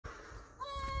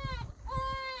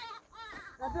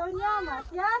دنیا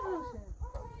مسیحت روشه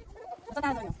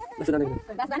بسه نگه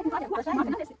دست زنی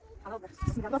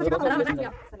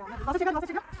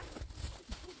که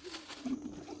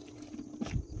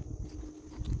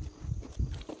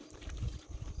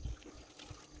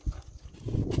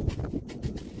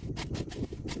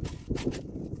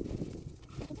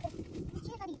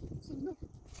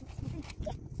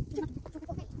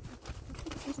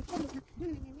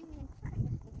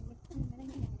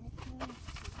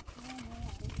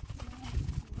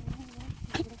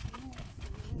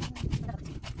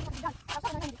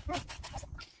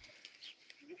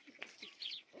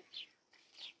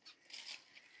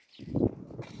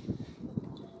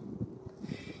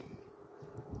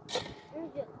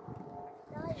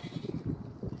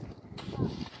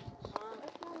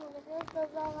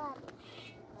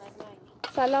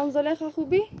سلام زلیخا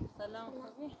خوبی؟ سلام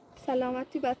خوبی؟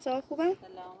 سلامتی بچه ها خوبه؟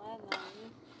 سلامت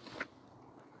نامی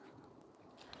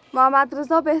محمد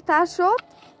رضا بهتر شد؟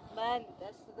 بله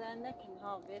دست در نکن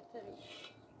ها بهتره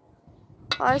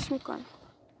خواهش میکنم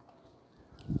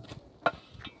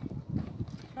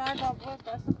فردا بود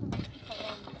دست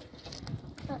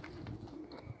خود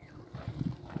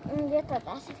اون بیا تا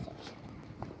دست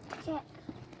چه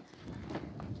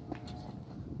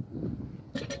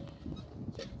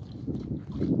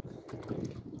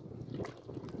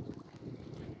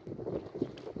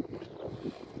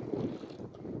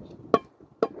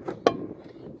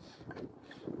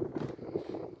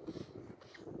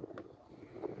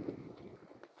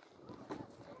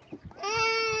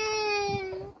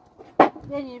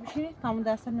یه بشینی همون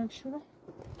دستم نبشونه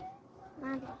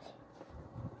من باش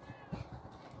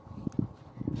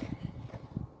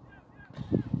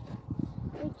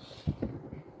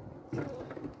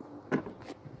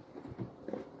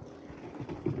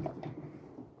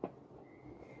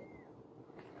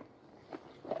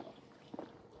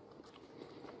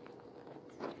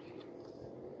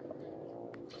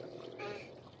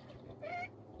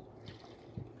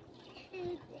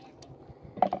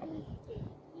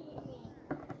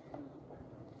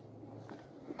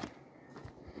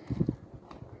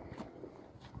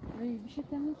بشه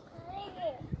تمیز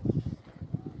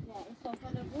یا این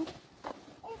صافه نبود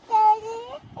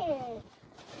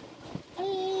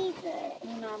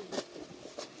اونم بود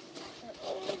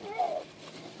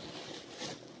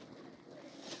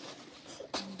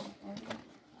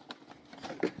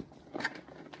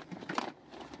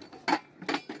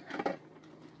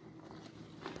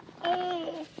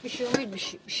بشی امید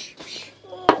بشی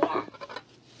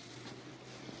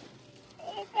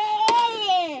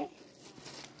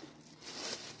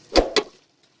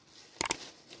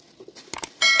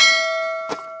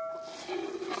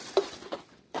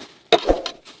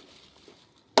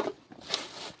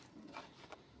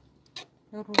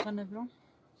روغن نبرم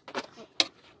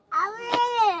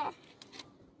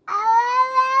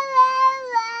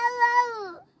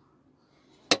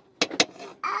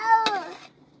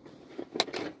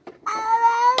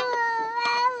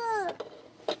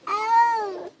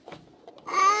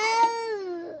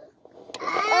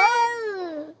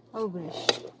او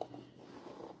برش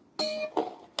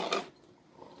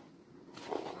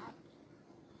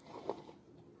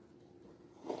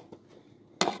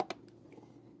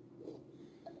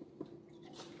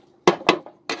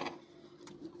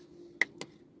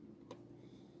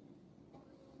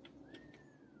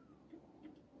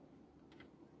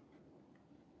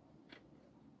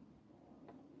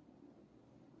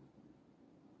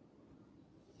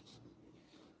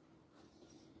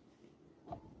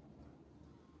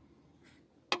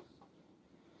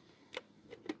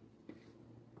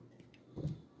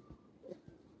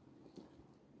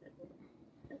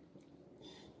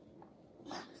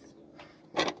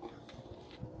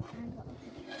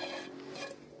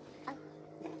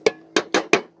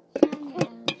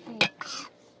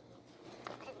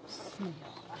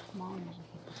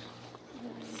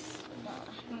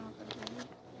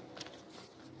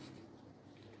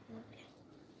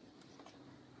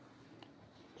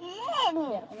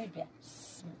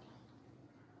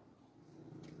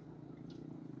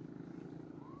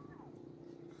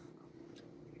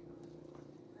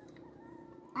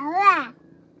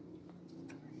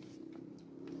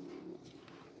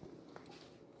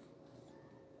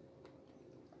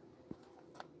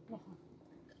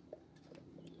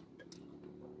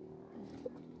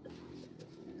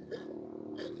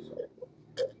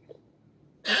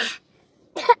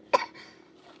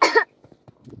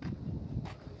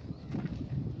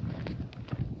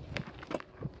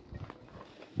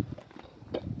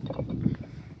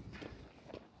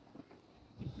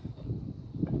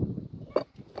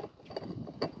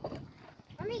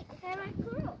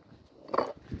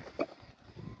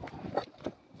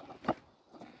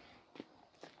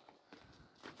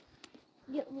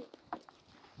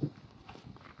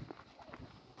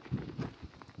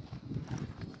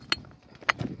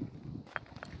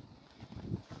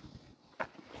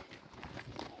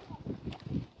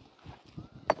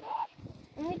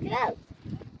Go.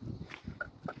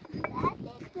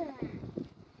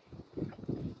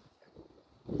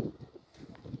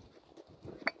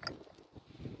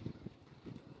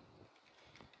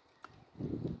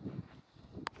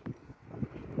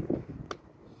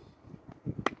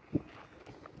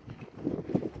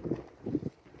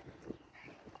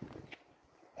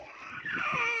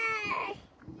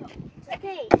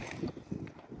 Okay.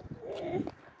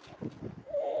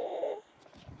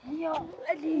 Ja,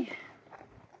 Eddie.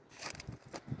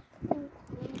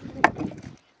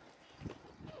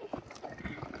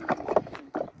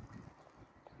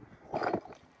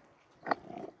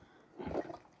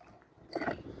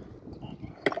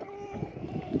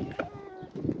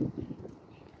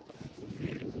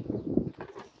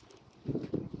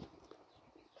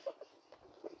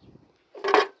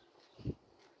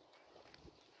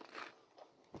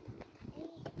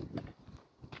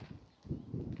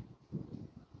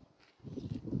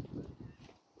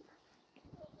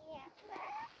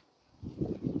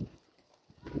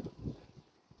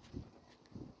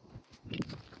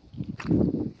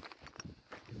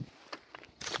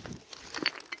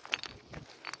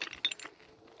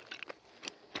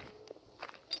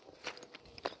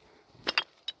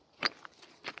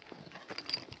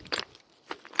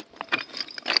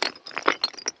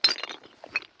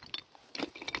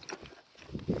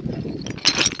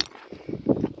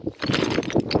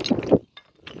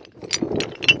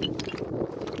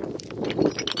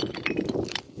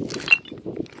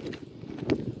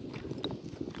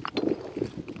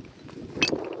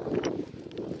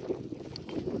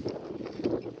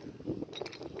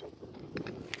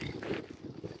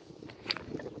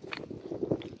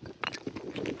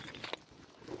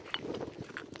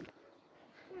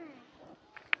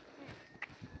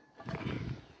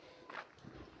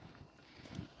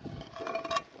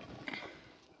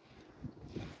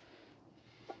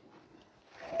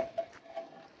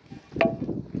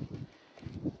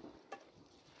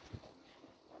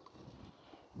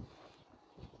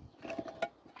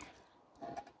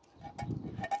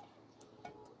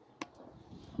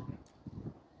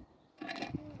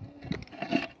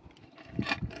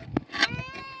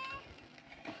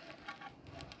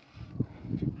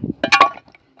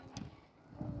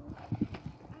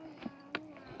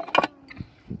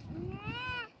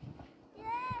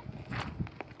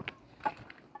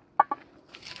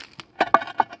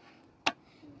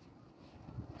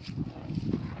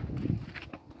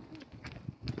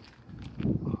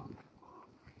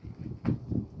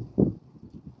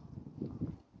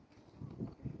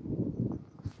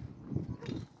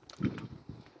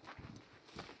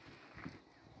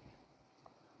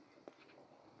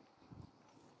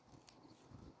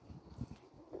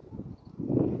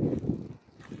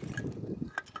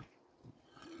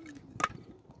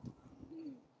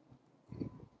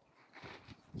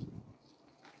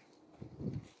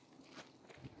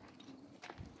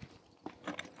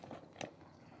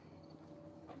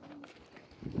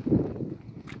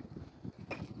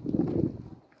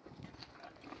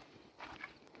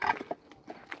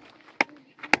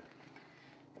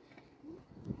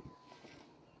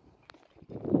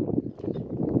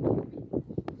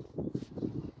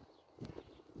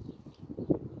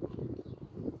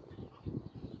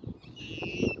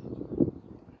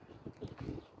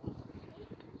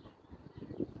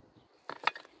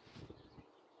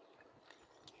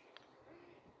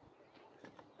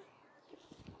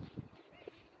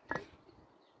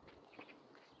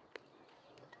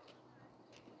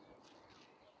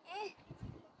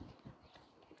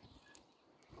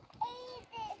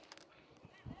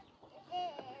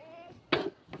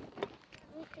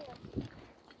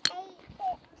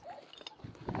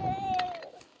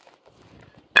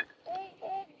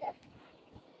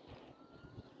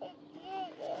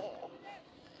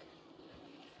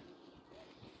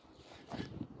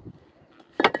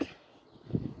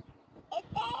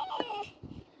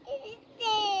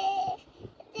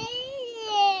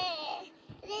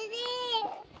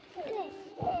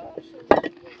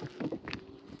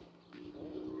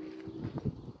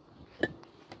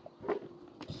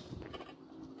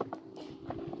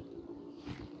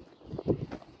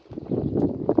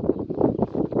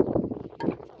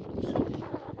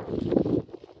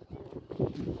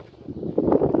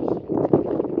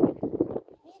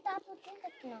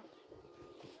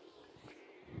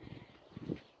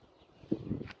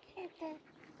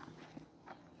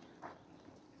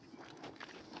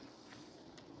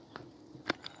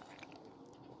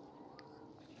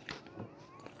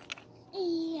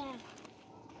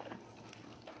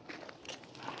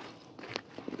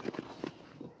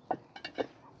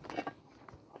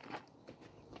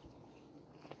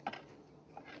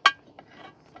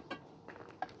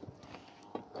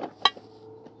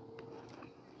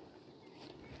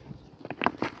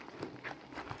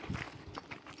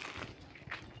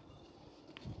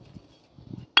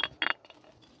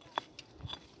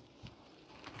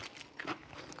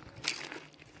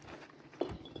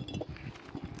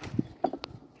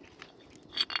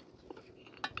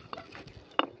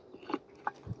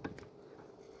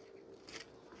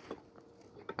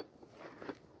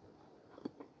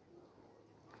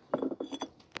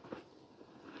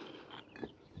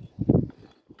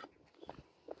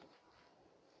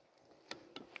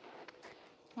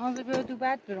 مازه بیادو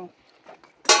بعد برم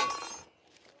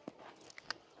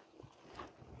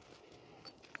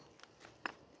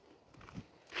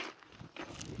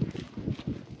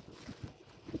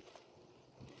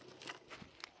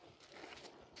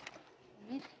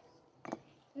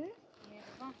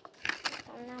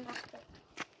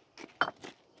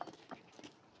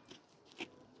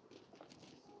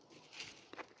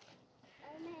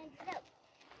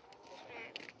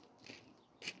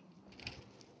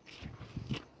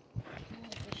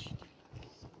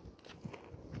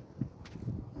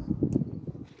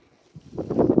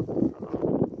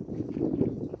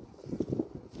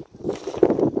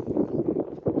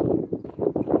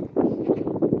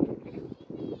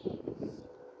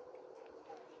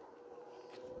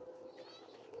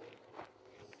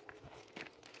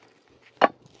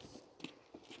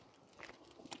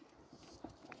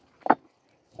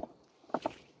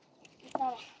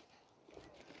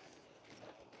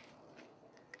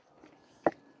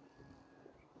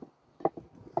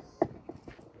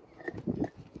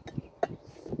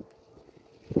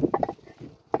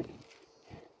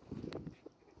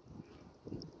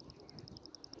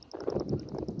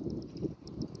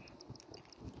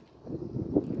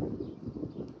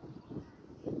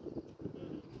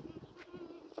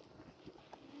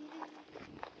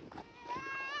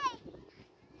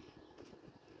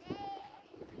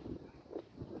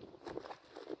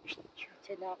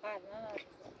چه لاغر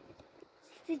نه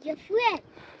Sejak fuel.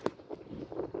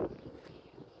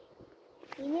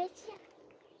 Ini aja.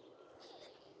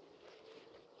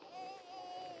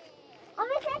 Om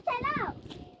saya salah.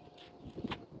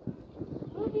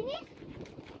 Mau ini?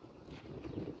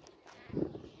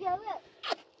 Ya, ya.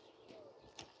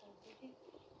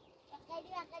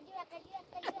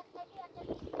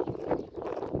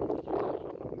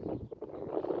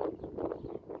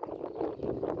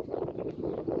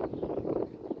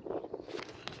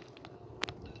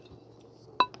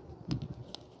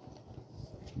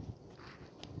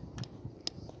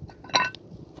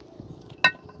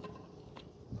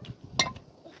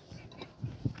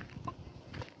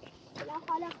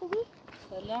 حالا خوبی؟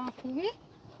 سلام خوبی؟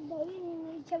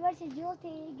 دایی چه جوتی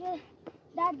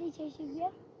دردی چشی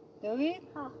بیا؟ دوید؟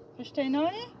 ها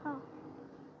خشتینایی؟ ها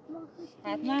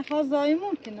حتما خواست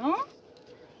زایمون کن ها؟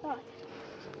 ها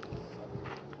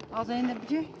از اینده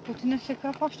بجی بوتینه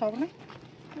شکر خوش تابره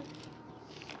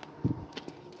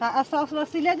تا اساس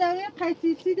وسیله دوری؟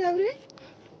 قیتیتی دوری؟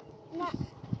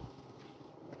 نه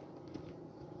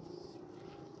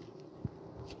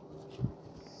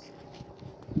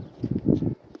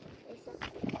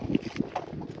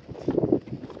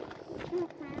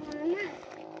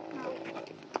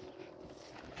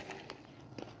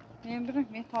میم برم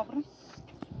میم تابره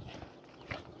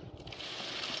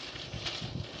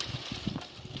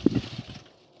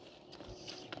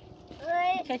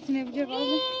کتینه بجی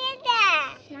بازی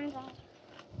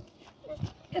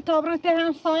تابره ته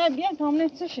هم سایه بیان تا هم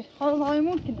نفسشه خواست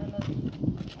زایمون کنن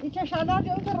این چه شلار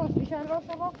جا در راست بیشن راست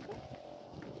راست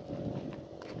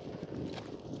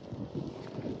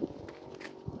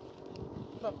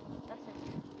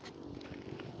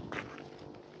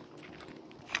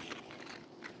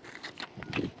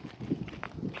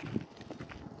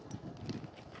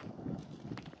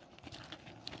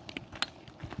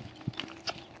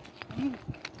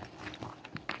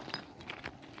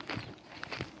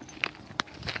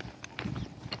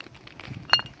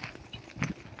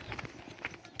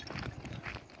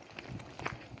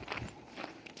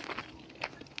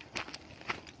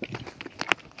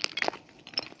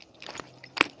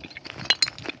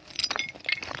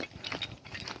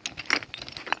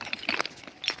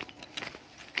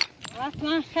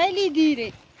اصلا خیلی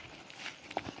دیره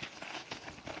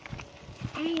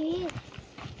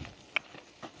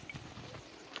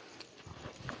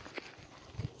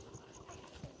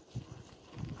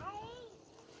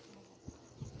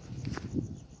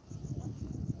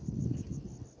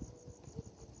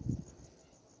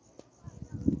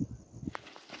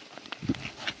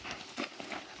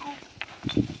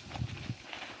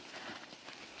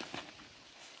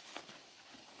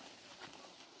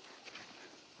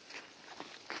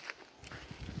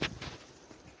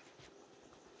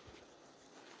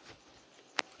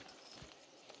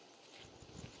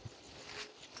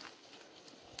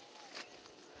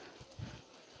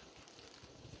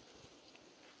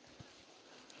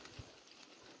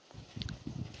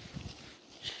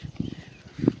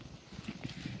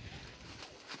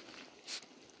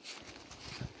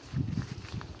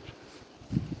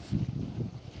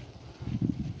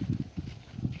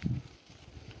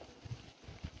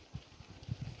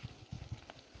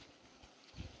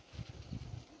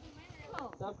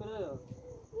صبر کنه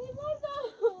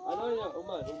الان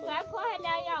صاحب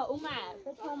هلا يا عمر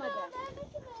بتهم ده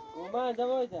اومد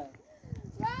اومد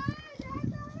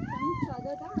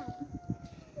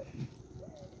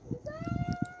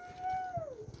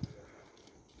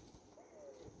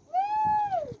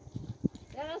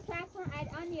يلا صاحب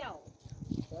الان يا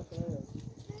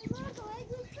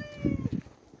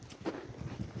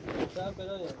صاحب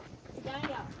بلایا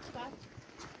دنيا صاحب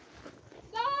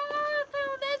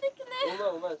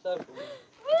اومد صاحب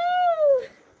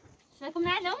شكم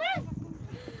معنا عمر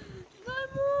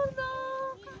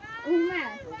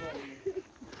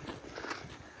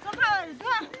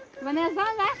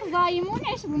ونظام وقت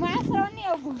زایمونش بو معصرانی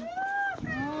اگو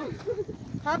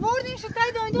بردیم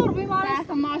شتای دور بیمارستان وقت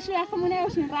ماشو یکمونه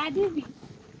وشین ردی بی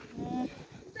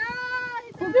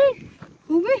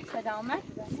خوبی؟ سلامت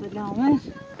سلامت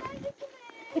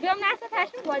بیام نسته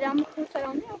تشمیل بادم خود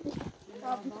سلامی اگو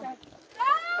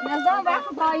نظام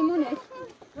وقت زایمونش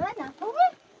خوبی؟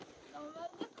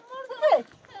 خوبه؟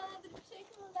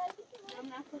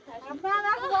 من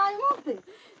وقت زایمونتی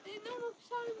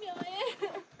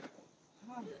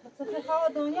بس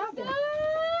خواهد دنیا بیم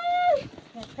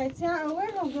خیلی اول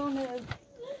رو دونه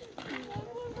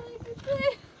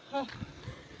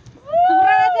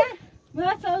خبره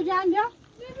باید سو جان بیا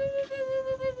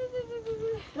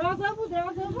رازه بود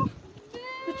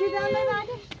تو چی دارم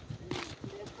نمیدش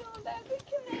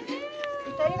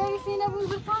تایی روی سینه بود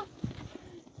زفا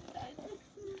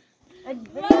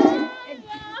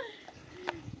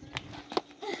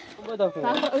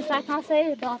او سکان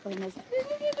سه داخل نزد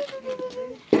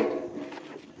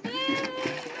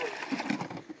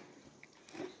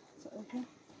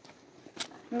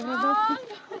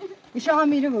ایشه ها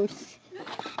میره بوش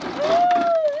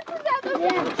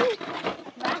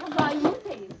وقت زایمون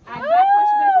تیم اگر خوش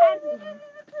بهتر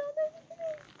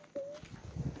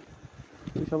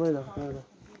بیم شما اینا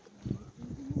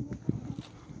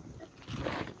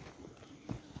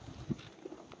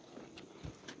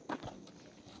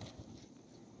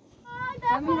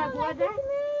همینه بوده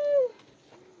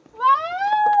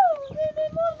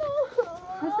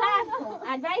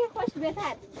اگر خوش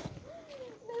بهتر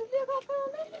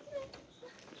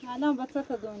الان بچه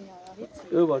تا دنیا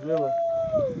هیچی او باد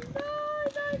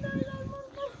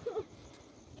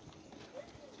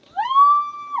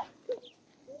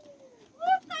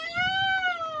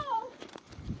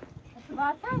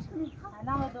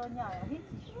الان دنیا هیچی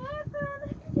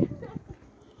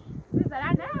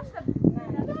زرع نشد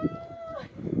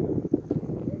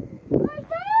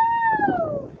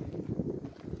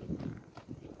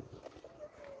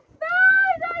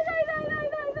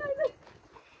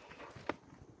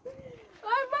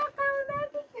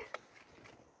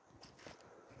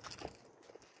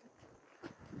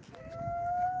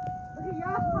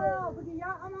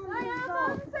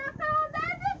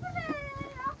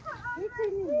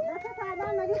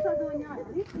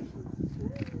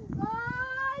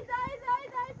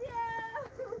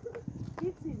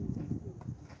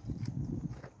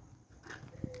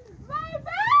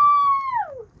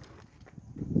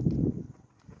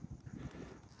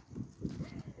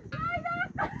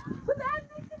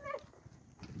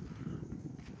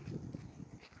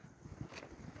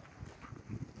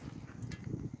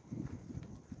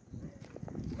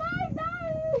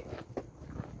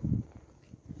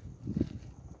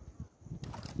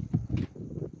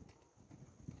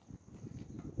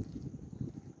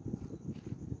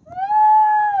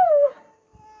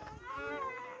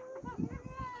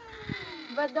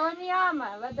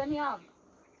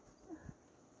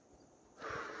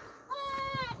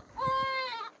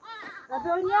و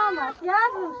دنیا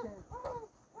یاد روشه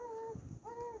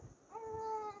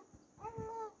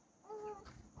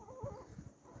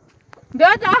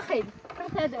بیا داخل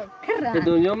به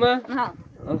دنیا ما ها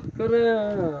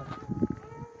آخره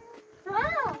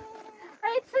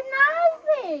It's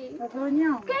nice.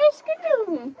 دنیا Qu'est-ce que tu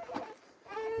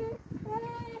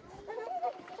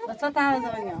بچه تا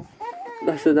دنیا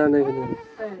دست در نگیدم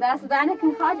دست دانه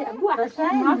کن خاله بو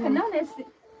ما کنه نستی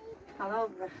خلاص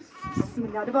بسم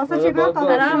الله لباسا چه بیا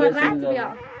سلام رات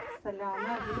بیا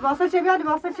سلامت لباسا چه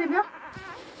بیا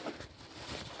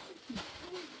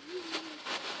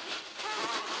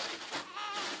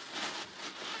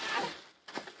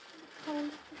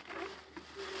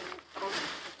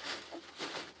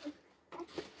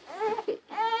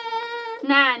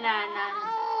نه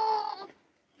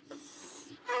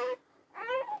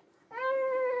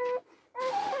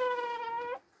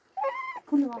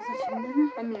کل لباسا چه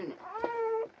میدونم همینه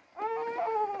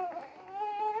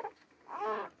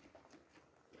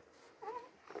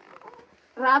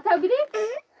راتا بری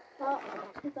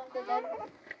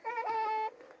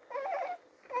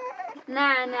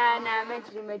نه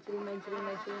مجری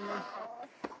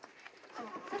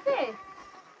چطه؟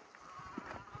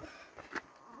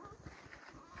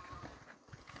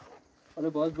 حالا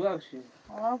باز ببخشید.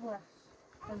 آبا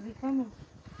وظیفه مون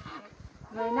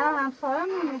وینا همسایه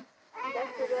مونه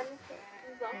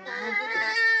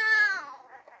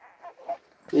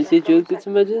مثل جود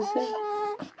بیتون مجلسه؟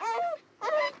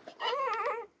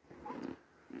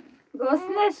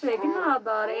 گسنش بگی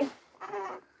نداره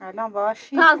الان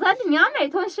باشی تازه دنیا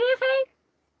میتون شیخی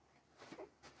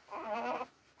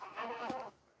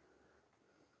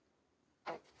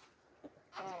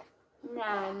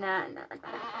نه نه نه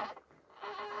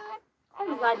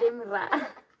زده میره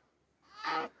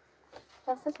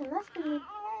دستش نشکنی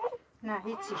نه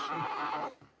هیچیش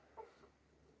نه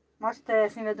ما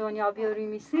ترسیم به دنیا بیاری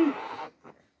میسی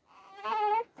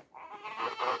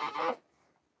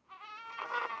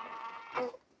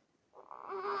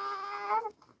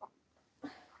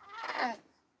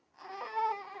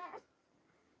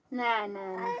نه نه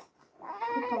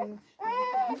نه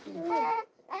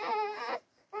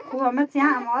خوب همه تیه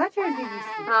اماره کردی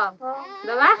بیسی ها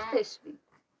به وقتش بی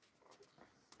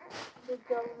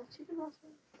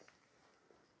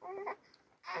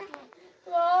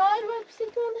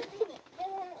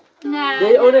نه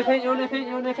نه اونه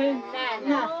فین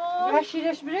نه و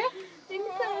شیرش بره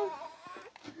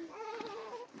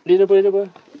لینو با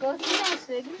گسنش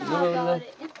بگی نداره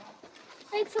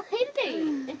ای تو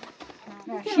خیلی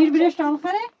شیر برش تا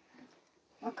بخره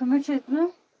اکمه چطنه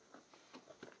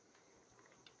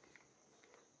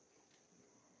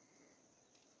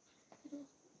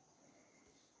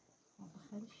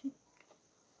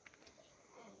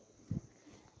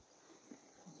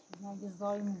مگه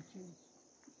زایمون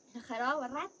که خراب و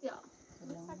رد یا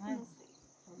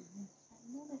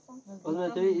باز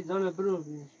من توی ایدان برو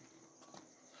بینید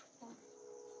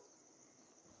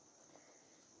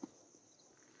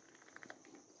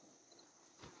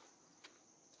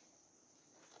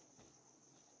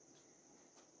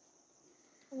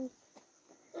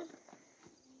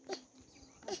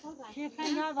شیخه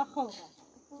یا و خوبه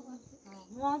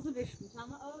موازو بشو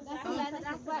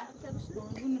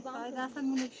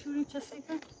دستمونه بشوری چسی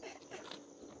کن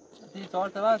دی تار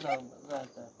تا بعد هم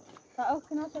تا او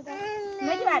کنار تا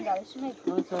میگی بردارش میگی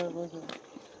دو تار باشه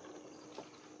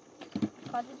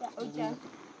خواهی دا اوجه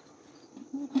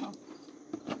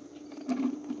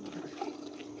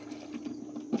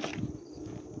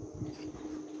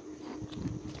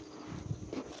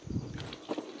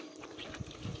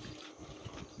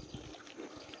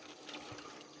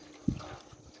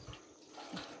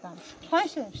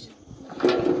خواهش نمیشه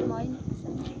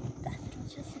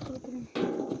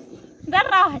در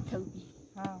راه تو بی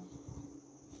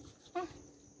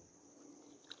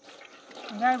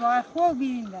نه باید خوب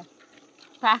بیرینده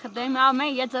فخده ما من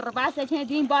یه ضربه سکنه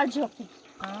دین بار جوکی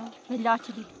بلا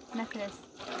چلی نکرس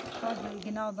باید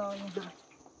گناه داریم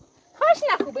خوش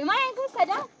نخوبه ما این تو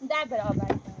صدا در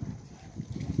برابر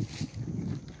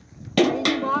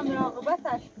این با هم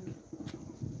مراقبتش کنیم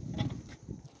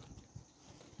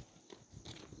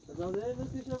داده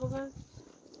بسیشه بگن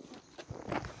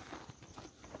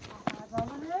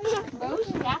باوش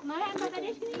یک ما هم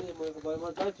بقیدش کنیم باید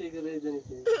ما تا چه گره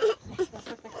جنیسی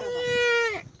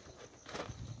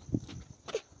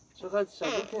چقدر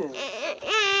شبکه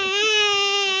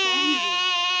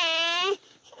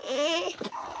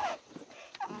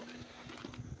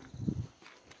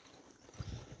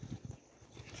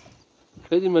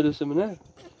خیلی مدرسه منه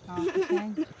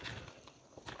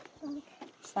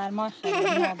سرما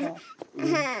شده نباش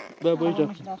با باید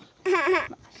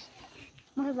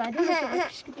ما زده بشه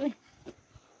بکش کنیم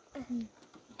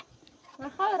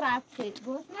بخواه رفته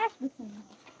گوز نش بسنیم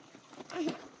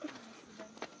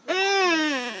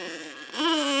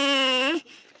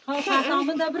خواهد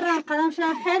آمده برم قدم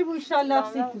شدن خیلی بو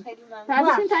ایشالله سیکن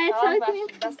بعدشون تایید سایی کنیم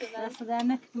دست در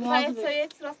نکنیم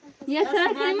یه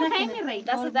سر کنیم خیلی ری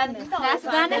دست در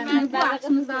نکنیم بخش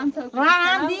مزام تو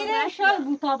رام دیره شل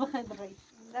بو تا بخیر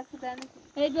بگید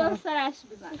هی دور سرش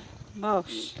بزن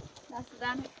باش دست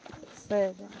در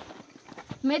سیده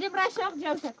میری برای شاق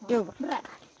جوشه کن جو برای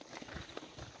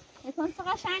یکن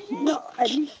سقا شنجه نه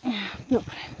علی جو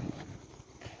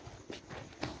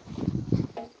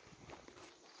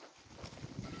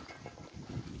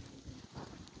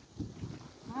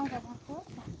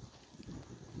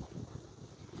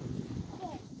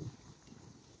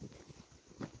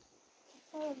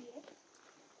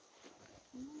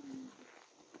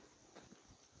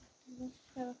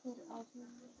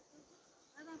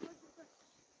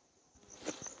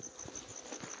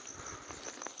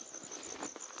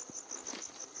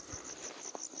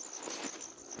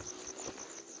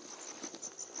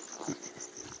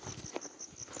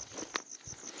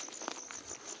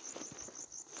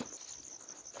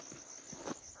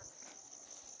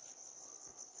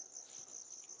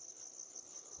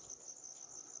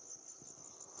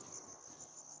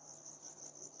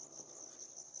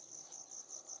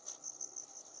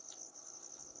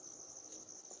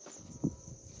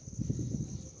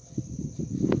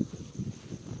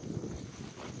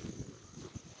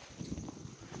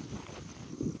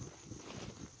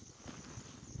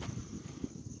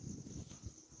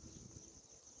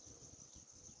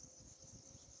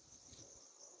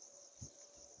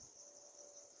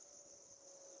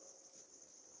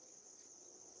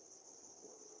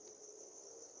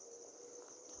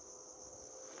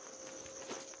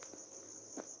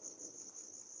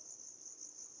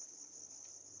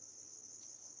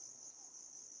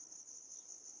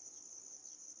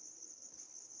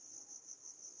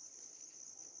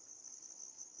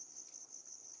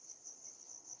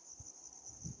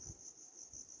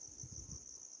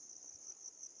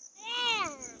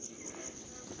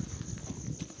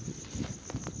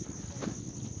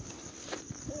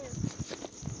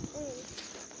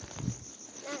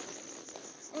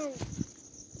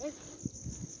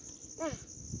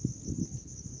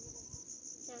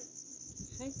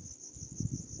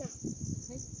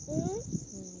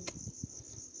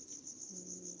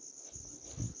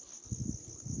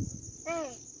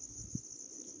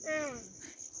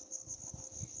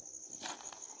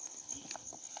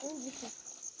این بیشی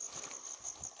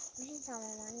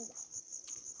سامانانی ده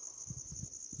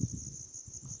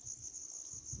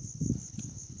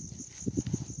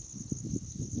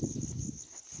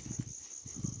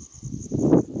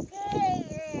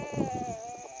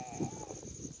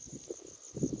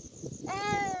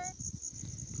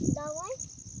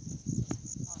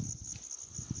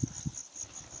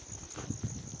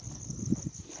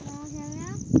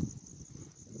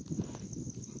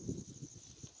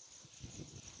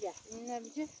Ja, این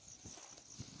نمیشه.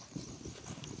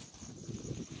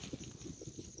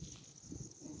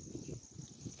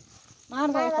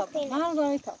 مرد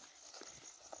آیتا.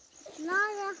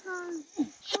 نه خان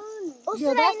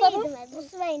بیا دست دارم.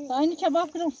 بسوینی تا اینی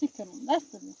کباب کنم سیک کنم.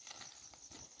 دست دارم.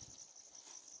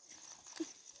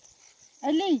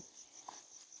 علی.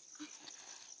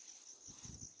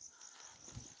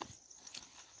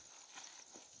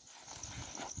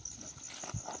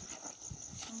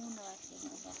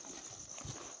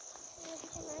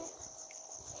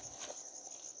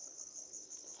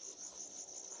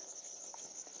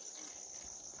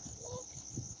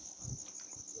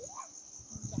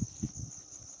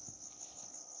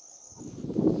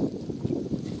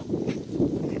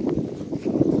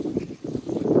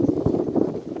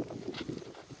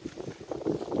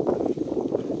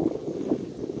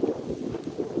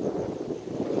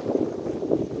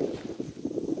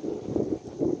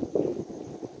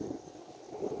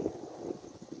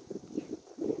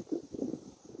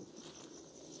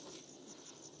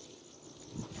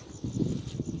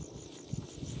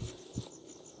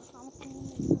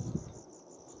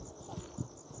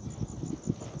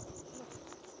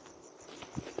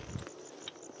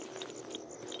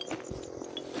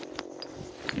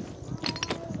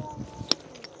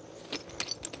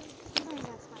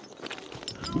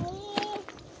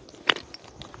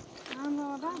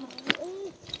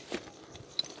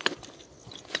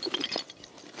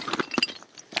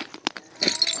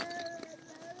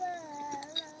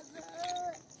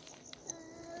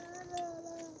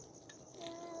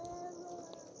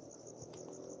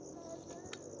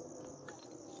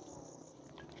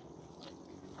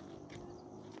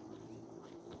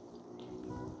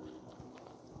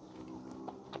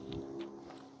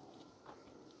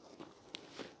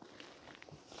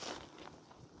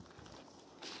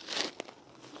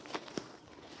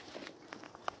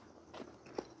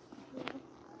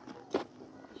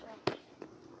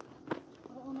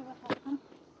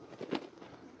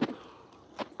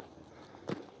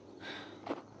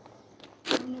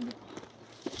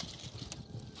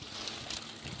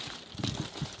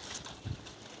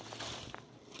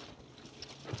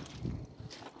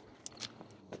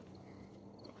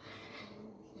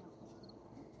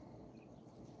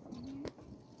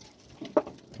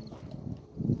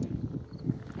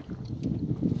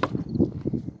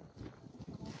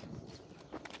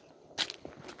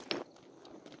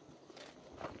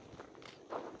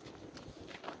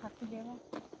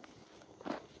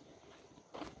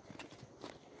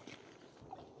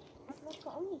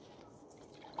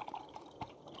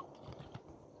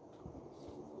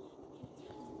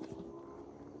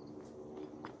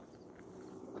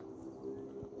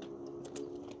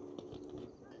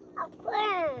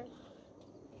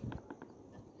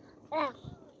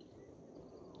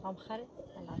 هم خرد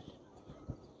الان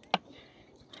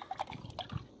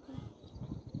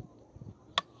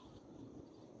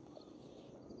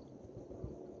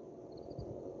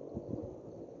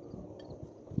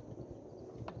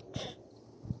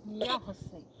يا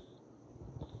حسين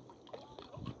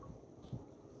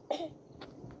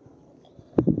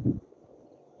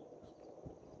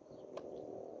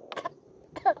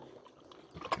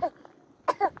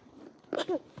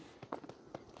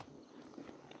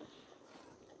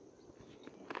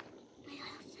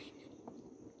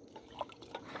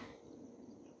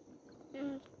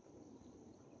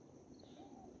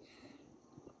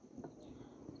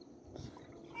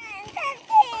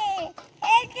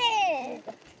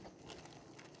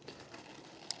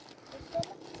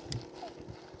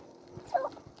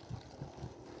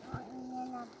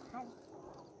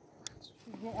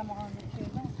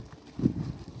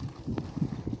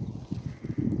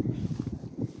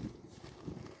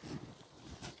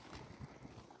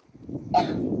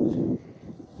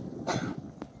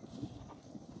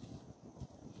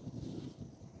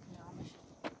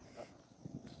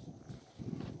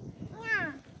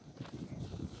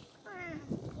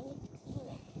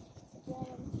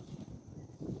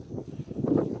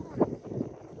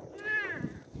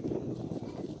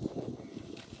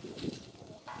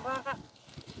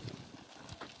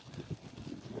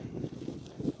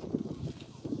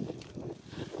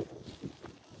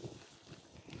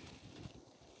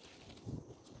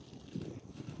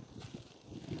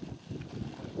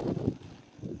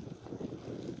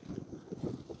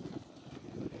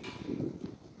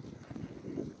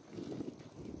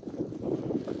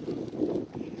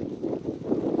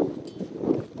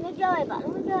جای بر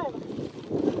اون جای بر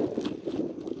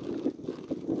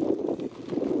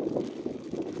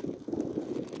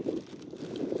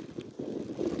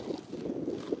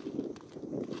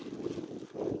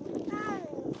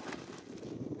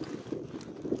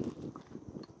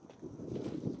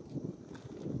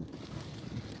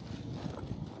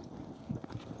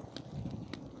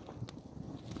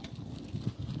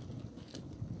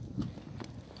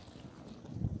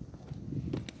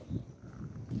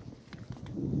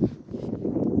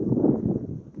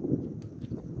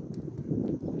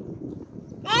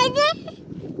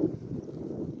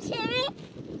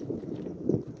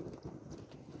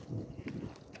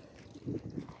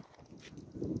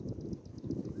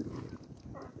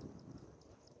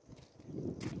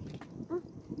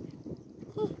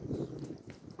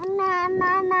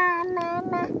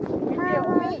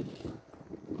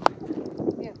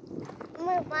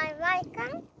Bye bye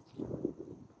kan.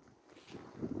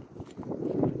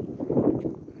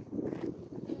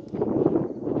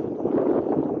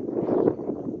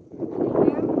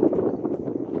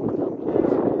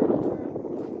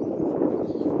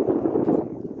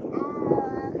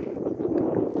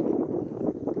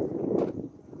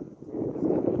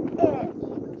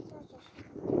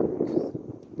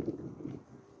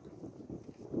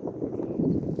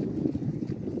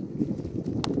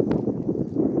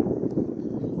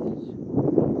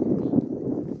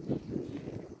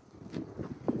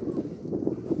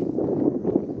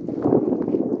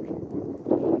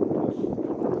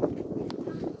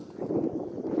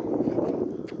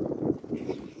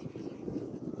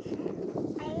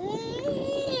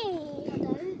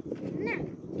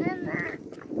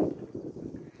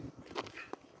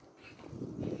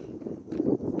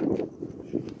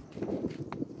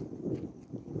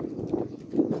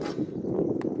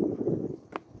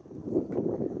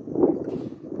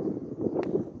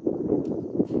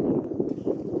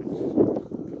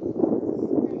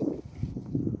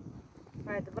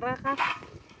 Haydi bırak.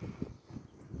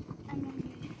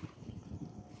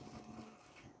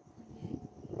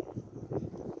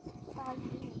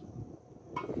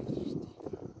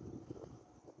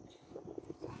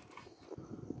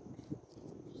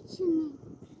 Şunu.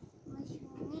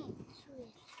 Şunu. Şuraya.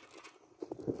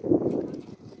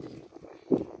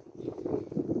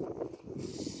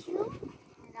 Şu.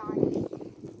 Rani.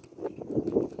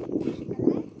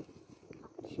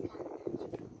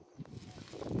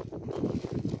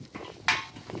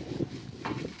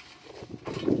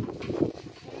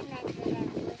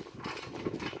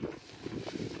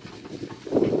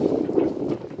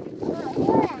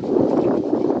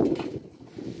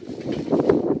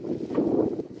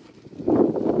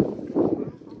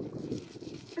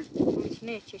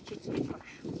 Ne çekeceksin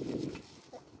baş.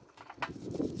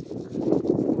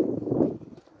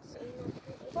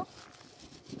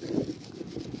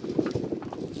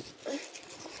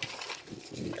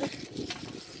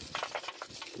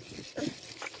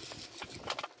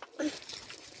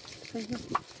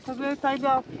 Tabii tabii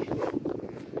al.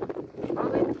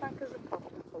 Al eliften kızı kal.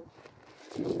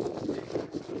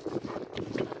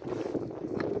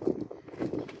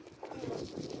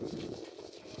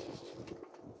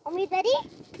 Umi tadi?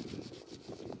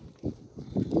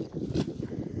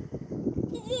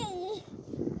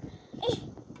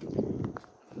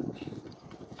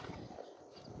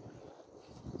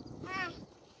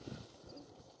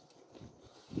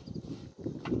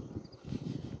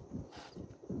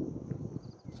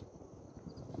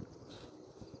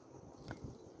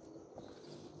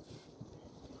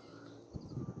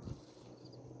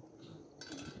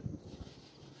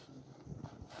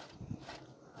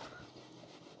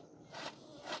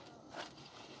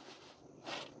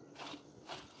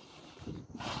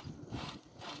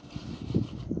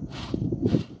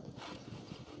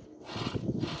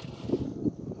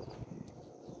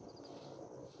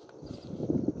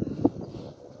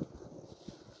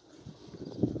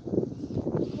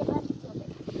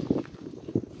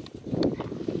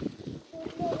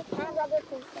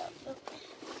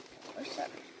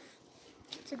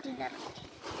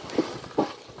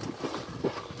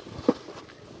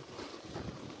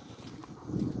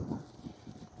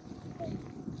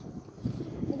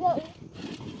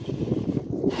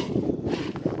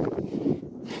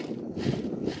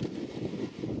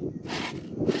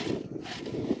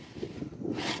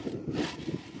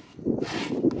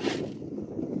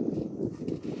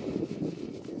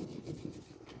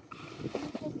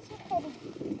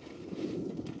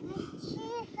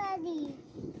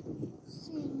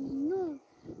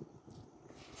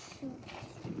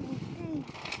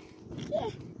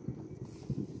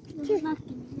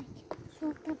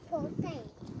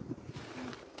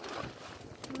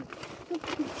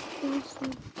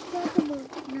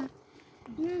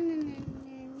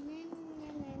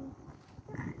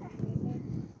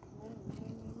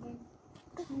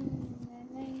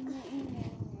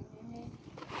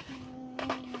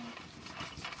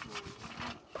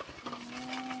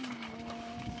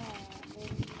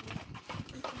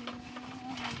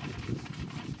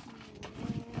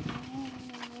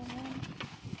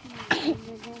 نخ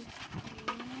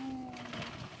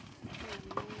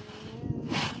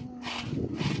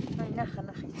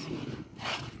نخيت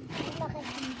ما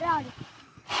خدت برالي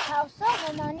هاوسا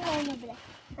وماني وما بلا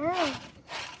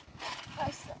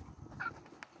هاوسا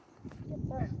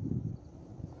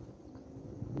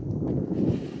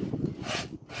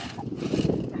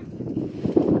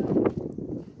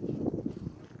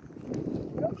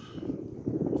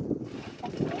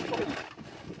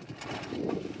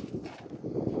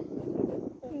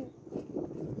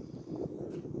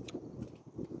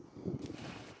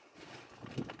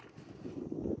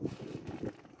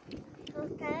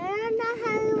Karena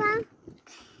haluan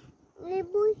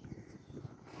libur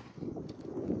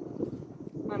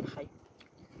ما نخيت